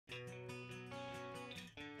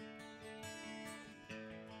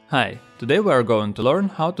Hi, today we are going to learn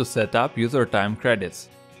how to set up user time credits.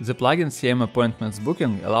 The plugin CM Appointments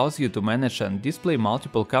Booking allows you to manage and display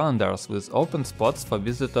multiple calendars with open spots for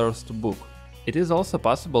visitors to book. It is also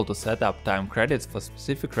possible to set up time credits for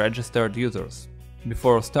specific registered users.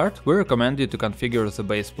 Before start, we recommend you to configure the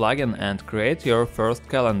base plugin and create your first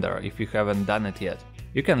calendar if you haven't done it yet.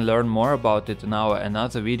 You can learn more about it in our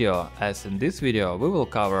another video, as in this video we will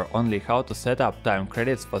cover only how to set up time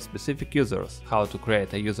credits for specific users, how to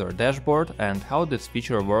create a user dashboard and how this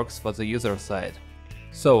feature works for the user side.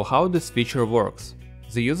 So how this feature works?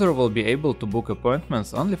 The user will be able to book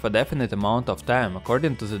appointments only for definite amount of time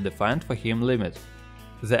according to the defined for him limit.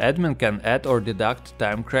 The admin can add or deduct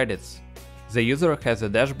time credits. The user has a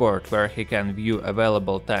dashboard where he can view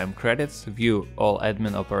available time credits, view all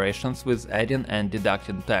admin operations with adding and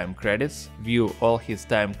deducting time credits, view all his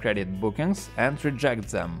time credit bookings and reject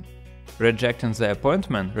them. Rejecting the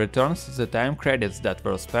appointment returns the time credits that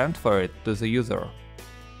were spent for it to the user.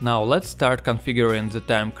 Now let's start configuring the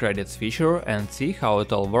time credits feature and see how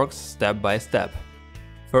it all works step by step.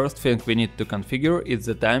 First thing we need to configure is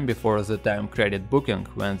the time before the time credit booking,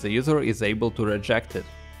 when the user is able to reject it.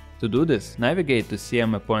 To do this, navigate to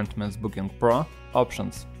CM Appointments Booking Pro,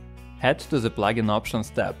 Options. Head to the Plugin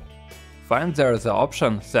Options tab. Find there the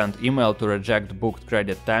option Send email to reject booked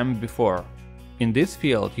credit time before. In this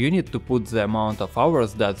field, you need to put the amount of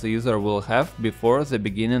hours that the user will have before the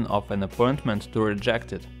beginning of an appointment to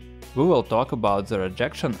reject it. We will talk about the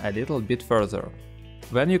rejection a little bit further.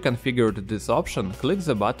 When you configured this option, click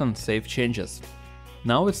the button Save Changes.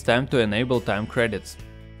 Now it's time to enable time credits.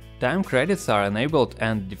 Time credits are enabled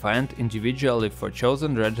and defined individually for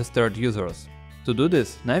chosen registered users. To do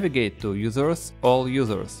this, navigate to Users, All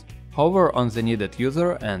Users. Hover on the needed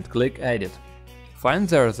user and click Edit. Find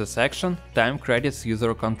there the section Time Credits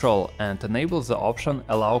User Control and enable the option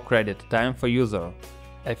Allow Credit Time for User.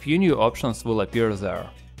 A few new options will appear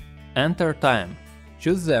there. Enter time.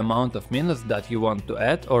 Choose the amount of minutes that you want to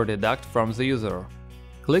add or deduct from the user.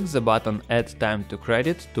 Click the button Add Time to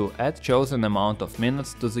Credit to add chosen amount of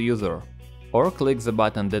minutes to the user, or click the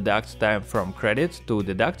button Deduct Time from Credit to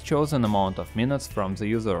deduct chosen amount of minutes from the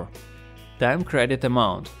user. Time Credit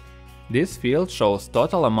Amount. This field shows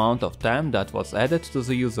total amount of time that was added to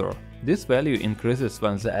the user. This value increases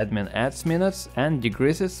when the admin adds minutes and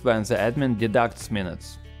decreases when the admin deducts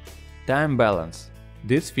minutes. Time Balance.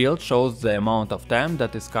 This field shows the amount of time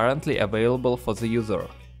that is currently available for the user.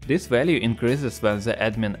 This value increases when the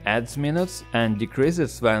admin adds minutes and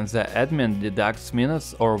decreases when the admin deducts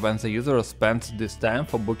minutes or when the user spends this time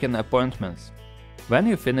for booking appointments. When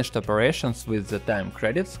you finished operations with the time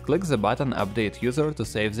credits, click the button Update User to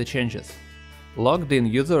save the changes. Logged in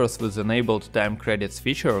users with enabled time credits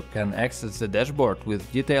feature can access the dashboard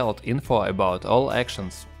with detailed info about all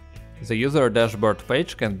actions. The user dashboard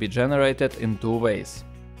page can be generated in two ways.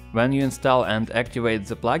 When you install and activate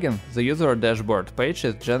the plugin, the user dashboard page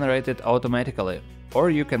is generated automatically, or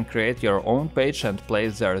you can create your own page and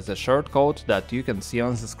place there the shortcode that you can see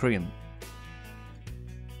on the screen.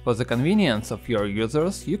 For the convenience of your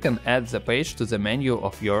users, you can add the page to the menu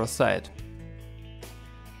of your site.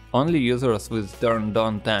 Only users with turned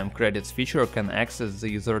on time credits feature can access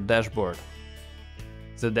the user dashboard.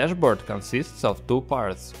 The dashboard consists of two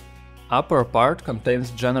parts. Upper part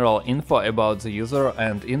contains general info about the user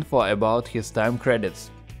and info about his time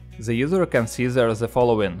credits. The user can see there the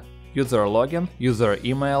following: user login, user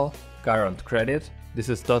email, current credit, this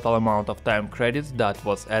is total amount of time credits that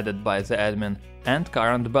was added by the admin, and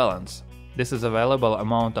current balance. This is available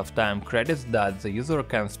amount of time credits that the user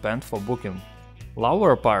can spend for booking.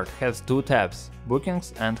 Lower part has two tabs,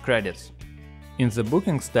 Bookings and Credits. In the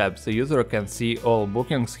Bookings tab, the user can see all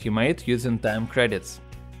bookings he made using time credits.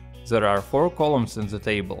 There are four columns in the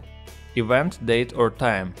table: Event, Date or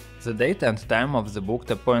Time, the date and time of the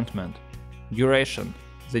booked appointment; Duration,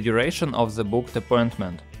 the duration of the booked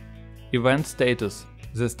appointment; Event Status,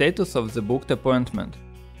 the status of the booked appointment.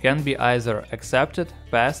 Can be either accepted,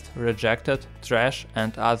 passed, rejected, trash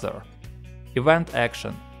and other. Event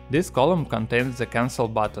Action, this column contains the Cancel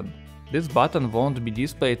button. This button won't be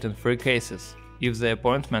displayed in three cases: if the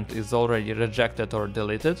appointment is already rejected or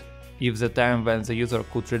deleted, if the time when the user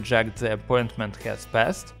could reject the appointment has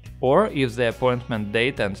passed, or if the appointment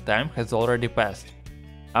date and time has already passed.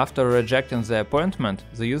 After rejecting the appointment,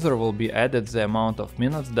 the user will be added the amount of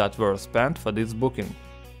minutes that were spent for this booking.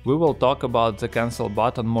 We will talk about the Cancel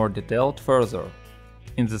button more detailed further.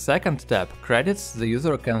 In the second tab, Credits, the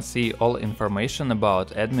user can see all information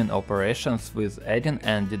about admin operations with adding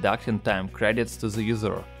and deducting time credits to the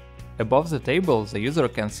user. Above the table, the user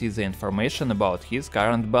can see the information about his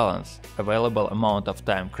current balance, available amount of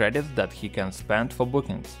time credits that he can spend for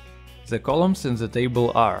bookings. The columns in the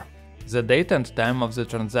table are the date and time of the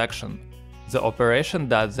transaction, the operation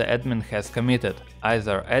that the admin has committed,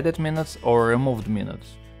 either added minutes or removed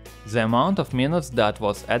minutes, the amount of minutes that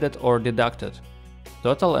was added or deducted,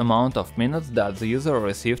 total amount of minutes that the user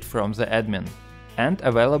received from the admin, and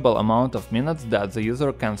available amount of minutes that the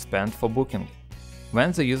user can spend for booking.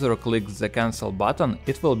 When the user clicks the cancel button,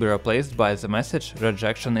 it will be replaced by the message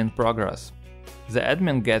rejection in progress. The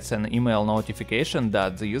admin gets an email notification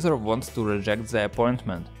that the user wants to reject the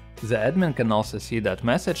appointment. The admin can also see that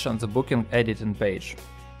message on the booking editing page.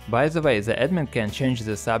 By the way, the admin can change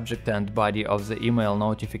the subject and body of the email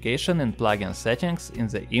notification in plugin settings in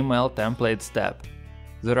the email templates tab.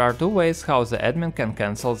 There are two ways how the admin can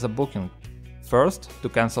cancel the booking. First, to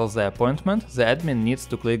cancel the appointment, the admin needs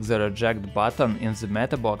to click the reject button in the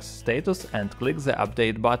meta box status and click the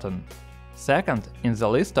update button. Second, in the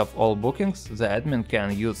list of all bookings, the admin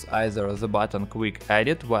can use either the button quick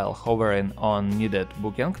edit while hovering on needed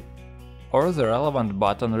booking, or the relevant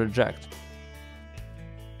button reject.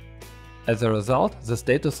 As a result, the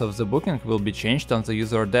status of the booking will be changed on the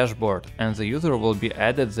user dashboard, and the user will be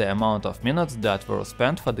added the amount of minutes that were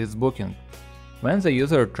spent for this booking. When the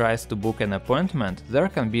user tries to book an appointment, there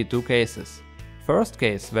can be two cases. First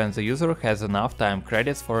case, when the user has enough time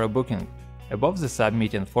credits for a booking. Above the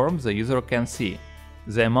submitting form, the user can see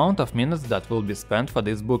the amount of minutes that will be spent for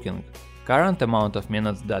this booking, current amount of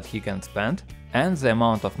minutes that he can spend, and the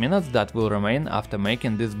amount of minutes that will remain after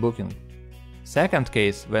making this booking. Second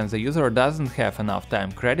case, when the user doesn't have enough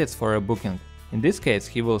time credits for a booking. In this case,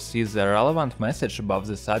 he will see the relevant message above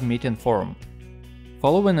the submitting form.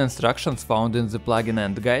 Following instructions found in the plugin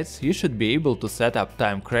and guides, you should be able to set up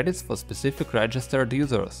time credits for specific registered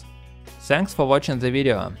users. Thanks for watching the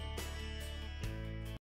video.